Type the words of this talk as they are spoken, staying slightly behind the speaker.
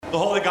The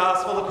Holy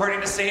Gospel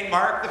according to St.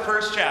 Mark, the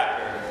first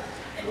chapter.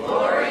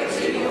 Glory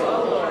to you,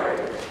 O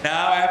Lord.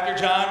 Now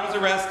after John was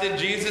arrested,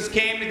 Jesus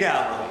came to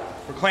Galilee,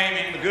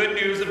 proclaiming the good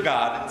news of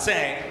God and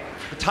saying,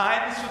 "The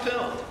time is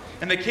fulfilled,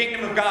 and the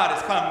kingdom of God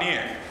has come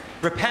near.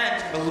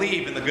 Repent and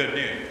believe in the good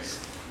news."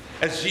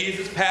 As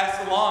Jesus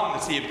passed along the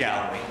Sea of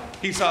Galilee,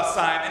 he saw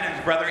Simon and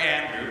his brother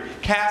Andrew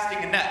casting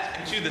a net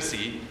into the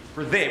sea,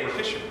 for they were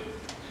fishermen.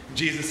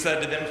 Jesus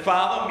said to them,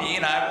 "Follow me,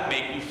 and I will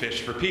make you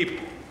fish for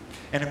people."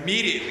 And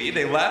immediately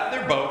they left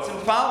their boats and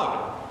followed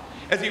him.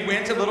 As he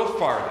went a little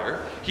farther,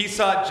 he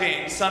saw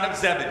James, son of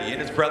Zebedee,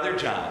 and his brother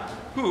John,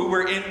 who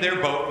were in their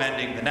boat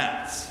mending the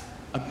nets.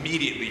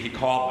 Immediately he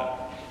called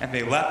them, and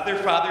they left their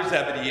father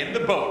Zebedee in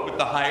the boat with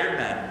the hired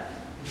men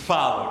and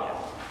followed him.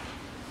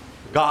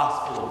 The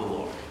Gospel of the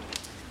Lord.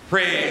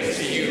 Praise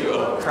to you,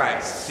 O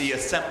Christ. The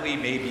assembly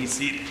may be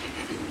seated.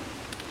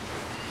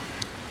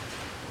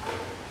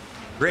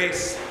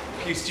 Grace,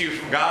 peace to you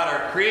from God,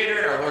 our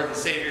Creator, our Lord and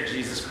Savior,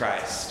 Jesus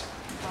Christ.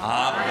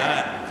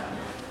 Amen.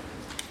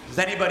 Does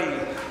anybody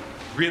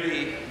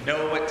really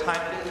know what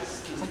time it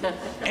is? Does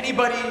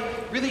anybody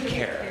really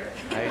care?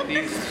 Right?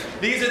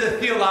 These are the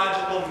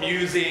theological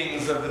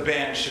musings of the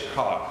band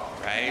Chicago,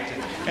 right?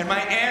 And my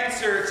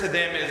answer to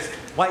them is,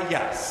 why,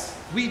 yes,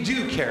 we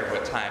do care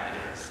what time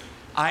it is.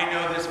 I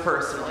know this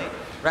personally,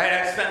 right?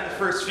 I've spent the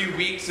first few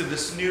weeks of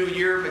this new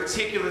year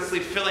meticulously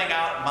filling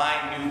out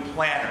my new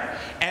planner,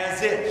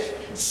 as if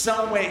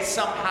some way,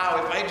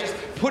 somehow, if I just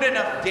put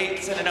enough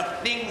dates and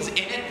enough things in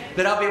it,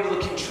 that I'll be able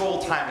to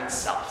control time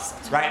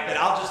itself, right? That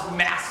I'll just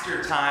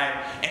master time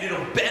and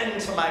it'll bend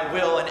to my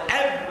will, and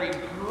every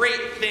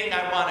great thing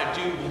I want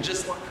to do will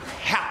just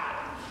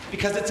happen.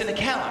 Because it's in a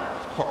calendar,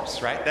 of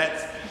course, right?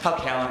 That's how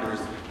calendars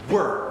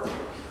work.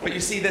 But you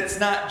see, that's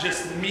not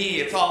just me,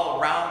 it's all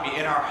around me.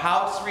 In our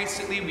house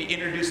recently, we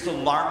introduced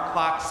alarm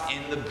clocks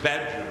in the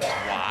bedroom.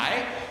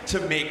 Why? To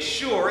make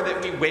sure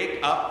that we wake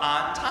up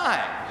on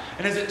time.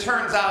 And as it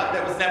turns out,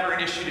 that was never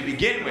an issue to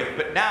begin with,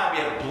 but now we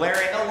have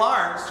blaring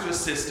alarms to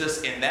assist us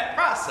in that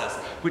process,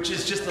 which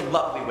is just a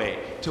lovely way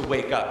to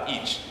wake up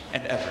each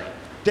and every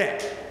day.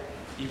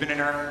 Even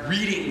in our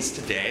readings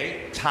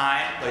today,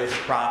 time plays a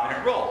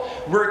prominent role.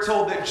 We're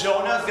told that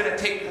Jonah is going to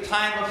take the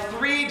time of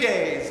 3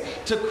 days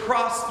to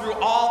cross through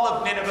all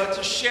of Nineveh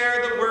to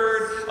share the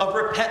word of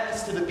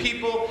repentance to the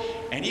people,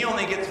 and he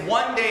only gets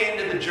 1 day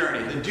into the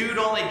journey. The dude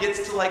only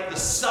gets to like the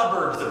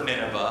suburbs of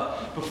Nineveh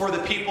before the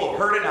people have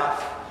heard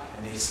enough,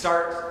 and they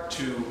start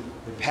to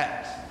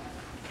repent.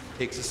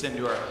 Takes us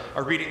into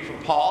our reading from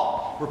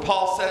Paul, where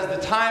Paul says,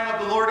 "The time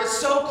of the Lord is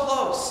so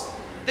close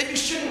that you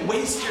shouldn't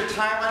waste your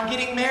time on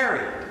getting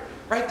married,"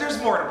 right?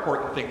 There's more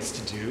important things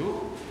to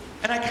do.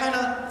 And I kind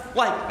of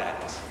like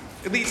that.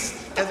 At least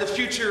as a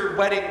future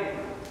wedding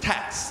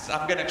text,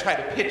 I'm going to try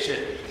to pitch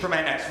it for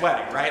my next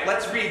wedding, right?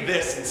 Let's read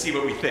this and see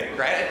what we think,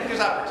 right? I think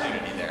there's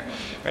opportunity there,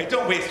 right?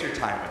 Don't waste your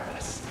time with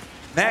this.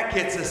 That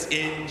gets us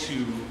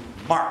into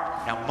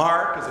Mark. Now,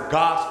 Mark, as a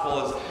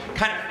gospel, is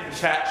kind of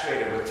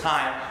infatuated with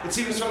time. It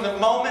seems from the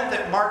moment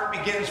that Mark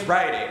begins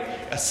writing,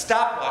 a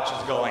stopwatch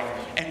is going,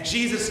 and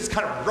Jesus is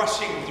kind of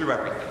rushing through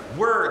everything.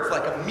 Words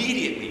like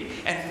immediately,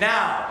 and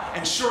now,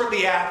 and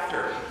shortly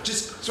after,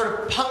 just sort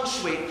of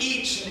punctuate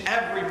each and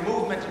every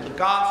movement of the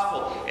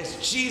gospel as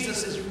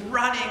Jesus is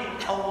running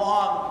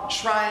along,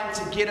 trying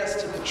to get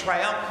us to the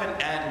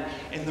triumphant end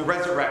in the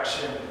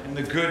resurrection and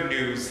the good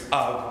news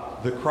of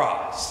the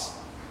cross.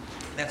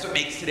 That's what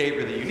makes today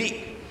really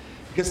unique.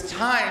 Because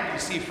time, you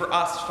see, for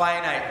us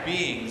finite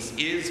beings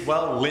is,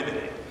 well,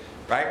 limited,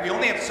 right? We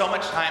only have so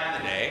much time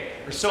in the day,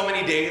 or so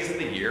many days in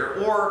the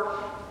year, or,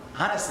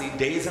 honestly,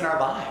 days in our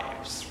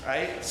lives,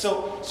 right?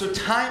 So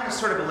time is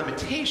sort of a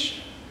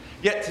limitation.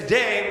 Yet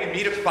today, we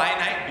meet a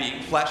finite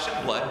being, flesh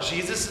and blood,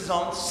 Jesus'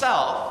 own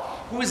self,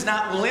 who is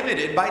not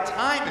limited by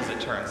time, as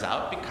it turns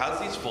out, because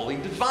he's fully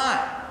divine.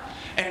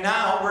 And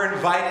now we're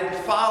invited to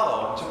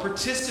follow, to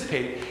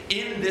participate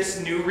in this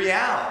new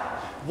reality.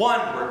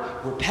 One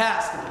where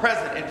past, the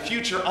present, and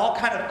future all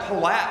kind of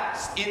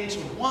collapse into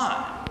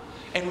one.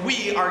 And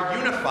we are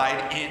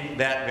unified in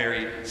that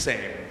very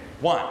same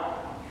one.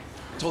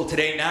 We're told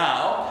today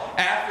now,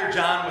 after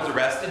John was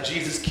arrested,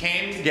 Jesus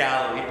came to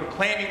Galilee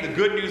proclaiming the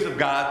good news of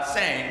God,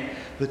 saying,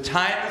 "The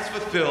time is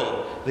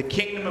fulfilled, the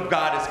kingdom of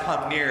God has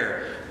come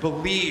near.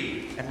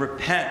 Believe and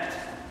repent."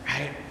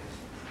 Right?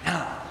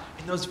 Now,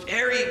 in those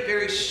very,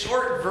 very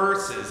short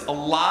verses, a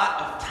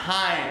lot of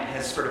time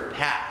has sort of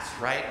passed,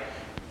 right?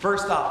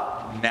 First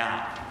off,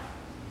 now.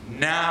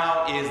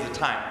 Now is the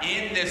time.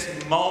 In this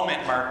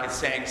moment, Mark is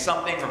saying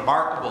something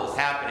remarkable is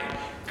happening.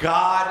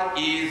 God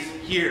is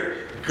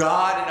here.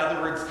 God, in other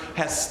words,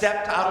 has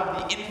stepped out of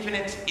the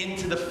infinite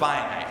into the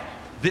finite.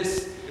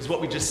 This is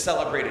what we just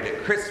celebrated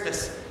at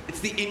Christmas.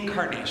 It's the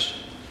incarnation.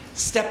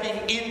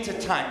 Stepping into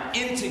time,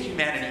 into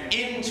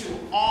humanity, into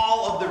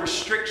all of the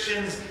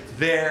restrictions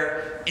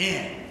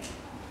therein.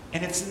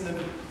 And it's in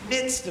the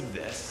midst of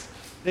this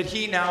that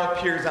he now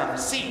appears on the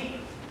scene.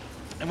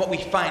 And what we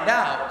find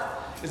out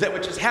is that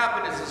what just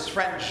happened is his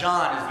friend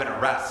John has been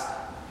arrested.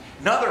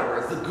 In other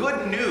words, the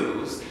good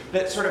news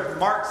that sort of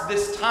marks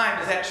this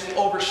time is actually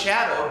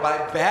overshadowed by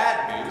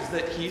bad news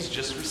that he's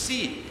just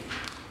received.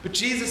 But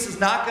Jesus is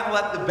not going to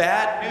let the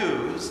bad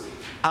news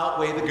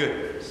outweigh the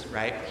good news,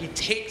 right? He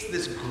takes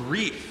this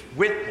grief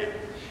with him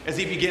as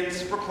he begins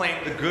to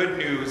proclaim the good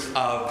news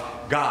of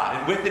God,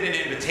 and with it an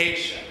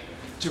invitation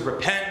to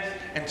repent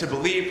and to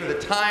believe, for the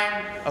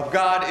time of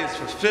God is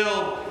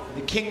fulfilled,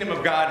 the kingdom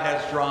of God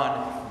has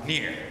drawn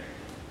near.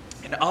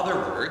 In other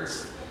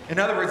words,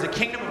 the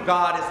kingdom of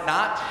God is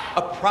not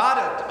a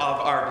product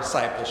of our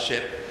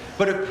discipleship,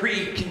 but a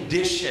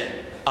precondition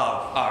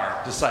of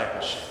our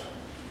discipleship.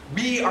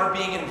 We are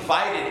being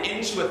invited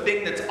into a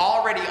thing that's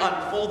already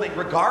unfolding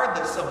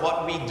regardless of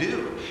what we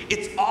do.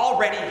 It's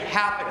already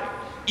happening.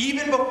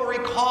 Even before he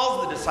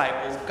calls the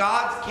disciples,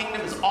 God's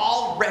kingdom is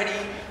already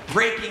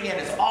breaking in.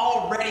 It's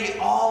already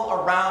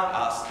all around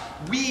us.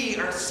 We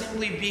are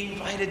simply being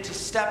invited to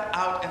step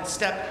out and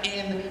step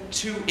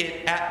into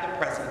it at the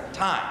present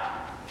time.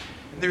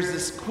 And there's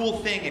this cool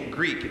thing in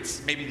Greek.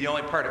 It's maybe the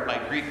only part of my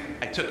Greek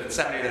I took in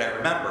seminary that I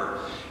remember.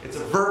 It's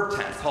a verb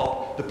tense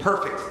called the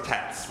perfect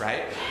tense,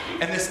 right?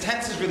 And this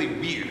tense is really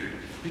weird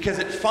because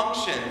it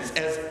functions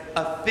as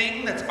a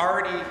thing that's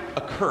already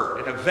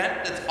occurred, an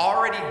event that's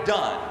already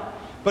done,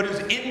 but whose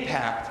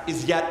impact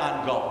is yet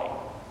ongoing.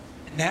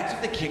 And that's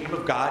what the kingdom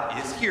of God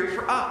is here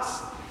for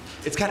us.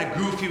 It's kind of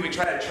goofy when we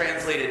try to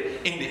translate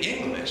it into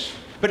English,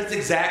 but it's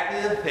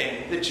exactly the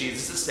thing that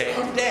Jesus is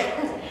saying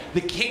today.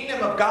 The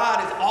kingdom of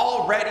God is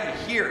already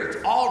here.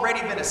 It's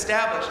already been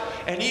established.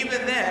 And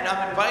even then,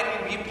 I'm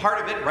inviting you to be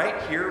part of it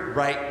right here,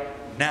 right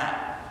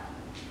now.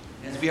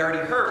 As we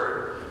already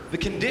heard, the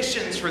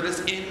conditions for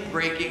this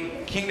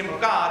in-breaking kingdom of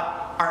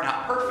God are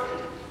not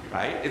perfect,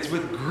 right? It's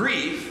with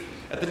grief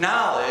at the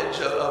knowledge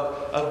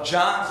of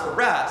John's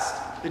arrest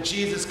that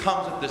Jesus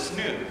comes with this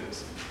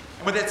news.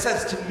 And what that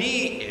says to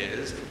me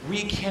is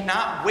we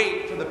cannot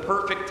wait for the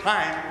perfect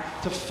time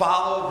to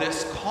follow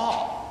this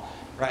call,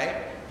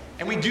 right?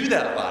 And we do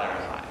that a lot in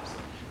our lives.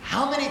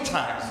 How many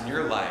times in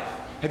your life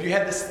have you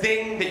had this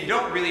thing that you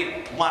don't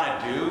really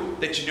want to do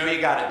that you know you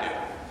got to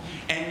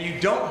do? And you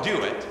don't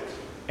do it.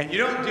 And you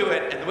don't do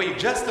it, and the way you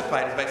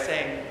justify it is by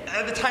saying,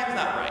 the time's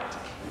not right.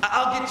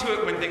 I'll get to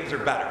it when things are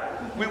better,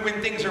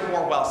 when things are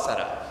more well set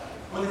up,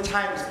 when the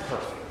time is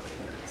perfect.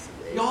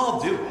 We all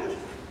do it.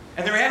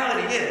 And the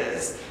reality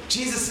is,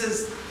 Jesus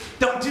says,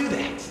 don't do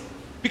that.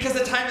 Because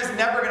the time is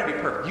never going to be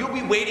perfect. You'll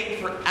be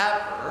waiting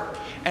forever.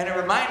 And a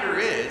reminder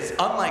is,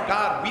 unlike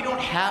God, we don't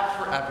have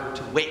forever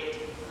to wait.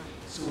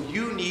 So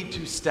you need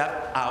to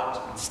step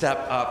out and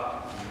step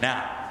up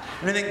now.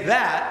 And I think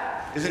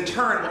that is in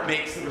turn what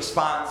makes the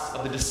response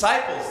of the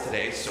disciples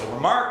today so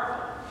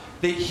remarkable.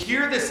 They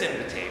hear this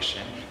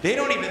invitation. They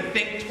don't even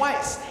think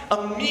twice.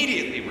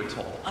 Immediately, we're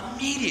told.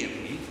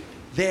 Immediately,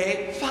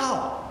 they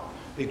follow.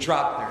 They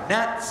drop their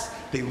nets.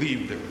 They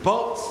leave their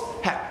boats.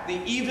 Heck,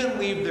 they even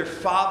leave their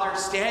father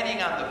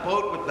standing on the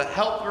boat with the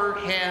helper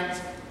hands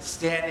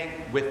standing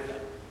with them.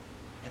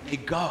 And they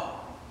go.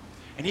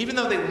 And even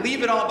though they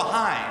leave it all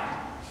behind,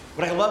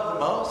 what I love the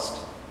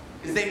most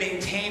is they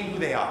maintain who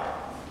they are.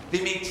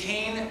 They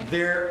maintain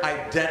their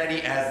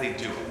identity as they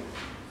do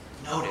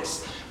it.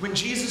 Notice, when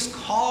Jesus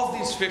calls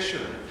these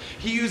fishermen,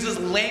 he uses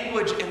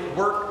language and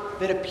work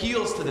that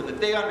appeals to them,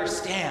 that they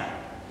understand.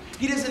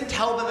 He doesn't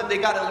tell them that they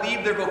got to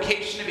leave their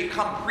vocation to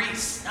become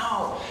priests.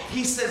 No.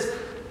 He says,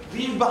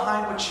 leave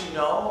behind what you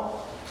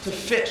know to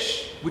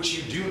fish, which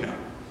you do know.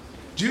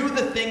 Do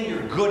the thing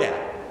you're good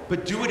at,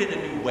 but do it in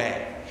a new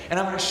way. And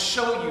I'm going to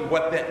show you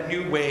what that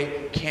new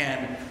way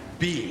can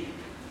be.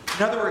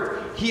 In other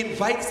words, he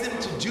invites them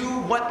to do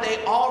what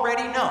they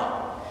already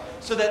know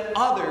so that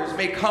others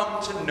may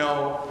come to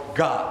know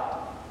God.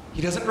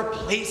 He doesn't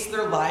replace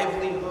their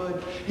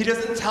livelihood. He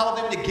doesn't tell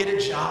them to get a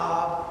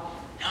job.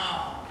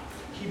 No.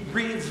 He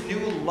breathes new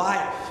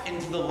life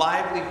into the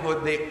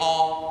livelihood they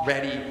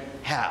already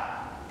have.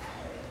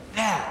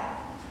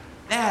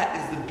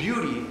 That is the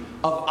beauty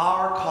of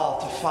our call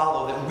to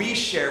follow that we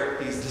share with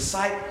these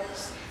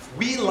disciples.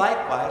 We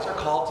likewise are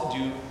called to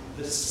do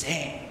the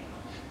same.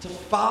 To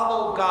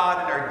follow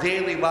God in our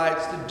daily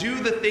lives, to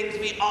do the things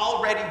we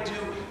already do,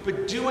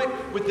 but do it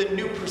with a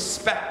new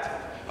perspective.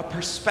 A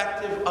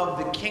perspective of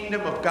the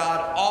kingdom of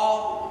God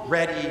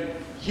already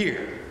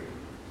here.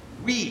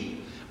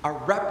 We are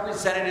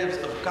representatives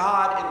of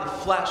God in the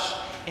flesh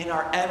in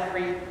our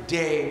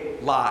everyday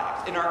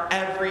lives, in our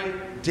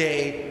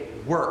everyday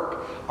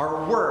work.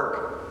 Our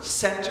work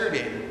centered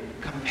in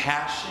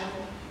compassion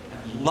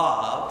and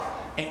love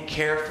and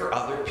care for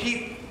other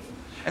people.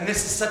 And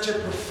this is such a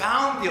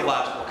profound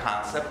theological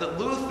concept that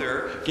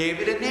Luther gave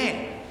it a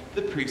name,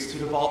 the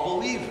priesthood of all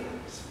believers.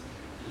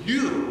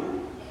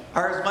 You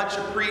are as much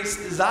a priest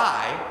as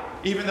I,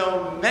 even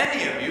though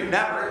many of you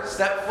never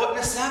stepped foot in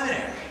a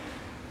seminary.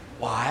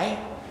 Why?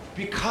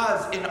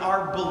 Because in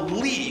our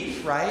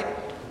belief, right,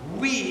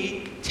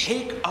 we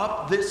take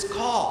up this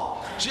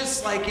call.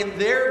 Just like in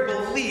their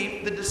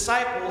belief, the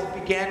disciples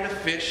began to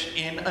fish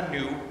in a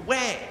new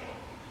way.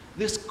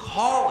 This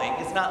calling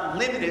is not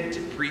limited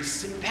to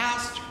priests and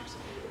pastors,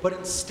 but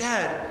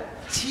instead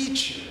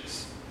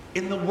teachers,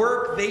 in the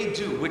work they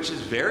do, which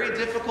is very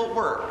difficult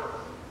work,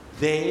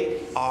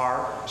 they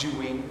are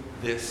doing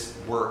this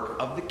work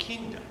of the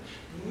kingdom.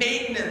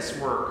 Maintenance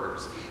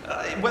workers,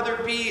 whether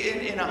it be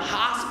in a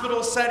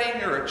hospital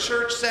setting or a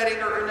church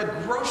setting or in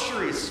a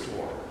grocery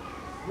store,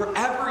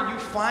 wherever you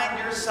find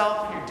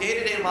yourself in your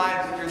day-to-day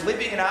lives, if you're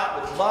living it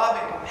out with love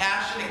and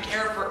compassion and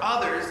care for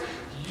others,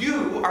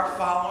 you are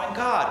following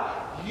God.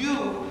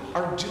 You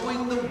are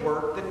doing the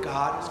work that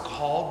God has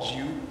called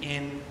you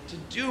into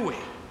doing.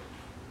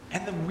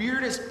 And the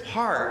weirdest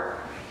part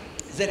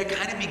is that it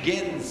kind of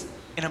begins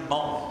in a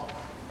moment,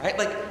 right?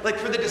 Like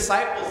for the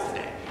disciples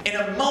today. In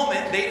a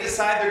moment, they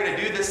decide they're going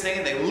to do this thing,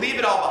 and they leave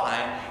it all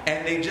behind,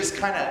 and they just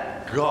kind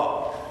of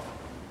go.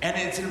 And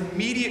it's an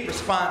immediate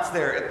response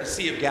there at the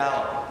Sea of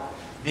Galilee.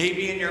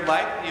 Maybe in your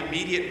life, the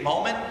immediate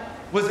moment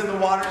was in the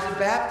waters of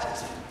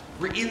baptism.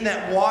 Where in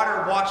that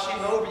water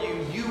washing over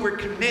you, you were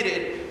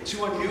committed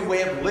to a new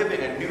way of living,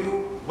 a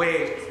new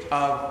way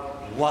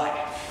of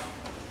life.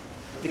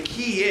 The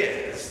key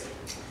is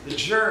the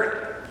journey,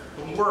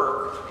 the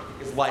work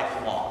is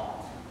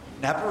lifelong.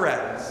 It never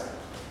ends,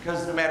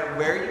 because no matter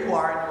where you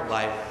are in your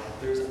life,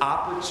 there's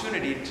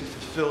opportunity to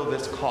fulfill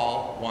this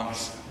call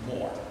once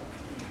more.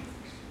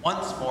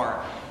 Once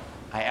more,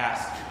 I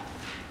ask,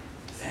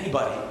 does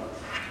anybody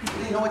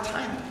really know what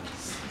time it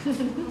is?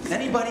 Does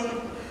anybody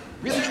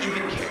really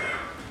even care?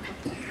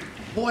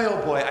 Boy,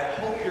 oh boy, I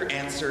hope your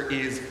answer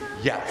is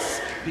yes.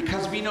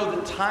 Because we know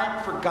the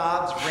time for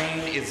God's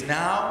reign is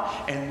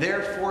now, and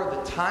therefore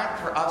the time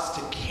for us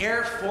to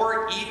care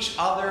for each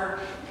other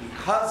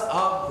because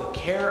of the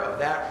care of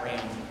that reign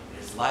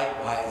is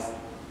likewise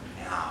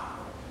now.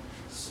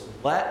 So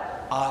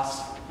let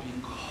us be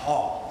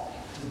called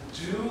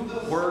to do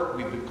the work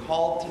we've been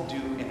called to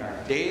do in our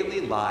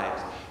daily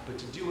lives, but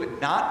to do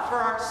it not for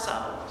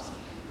ourselves,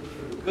 but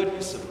for the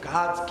goodness of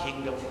God's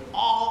kingdom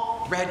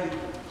already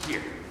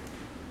here.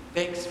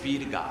 Thanks be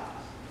to God.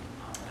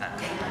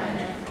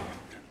 Amen.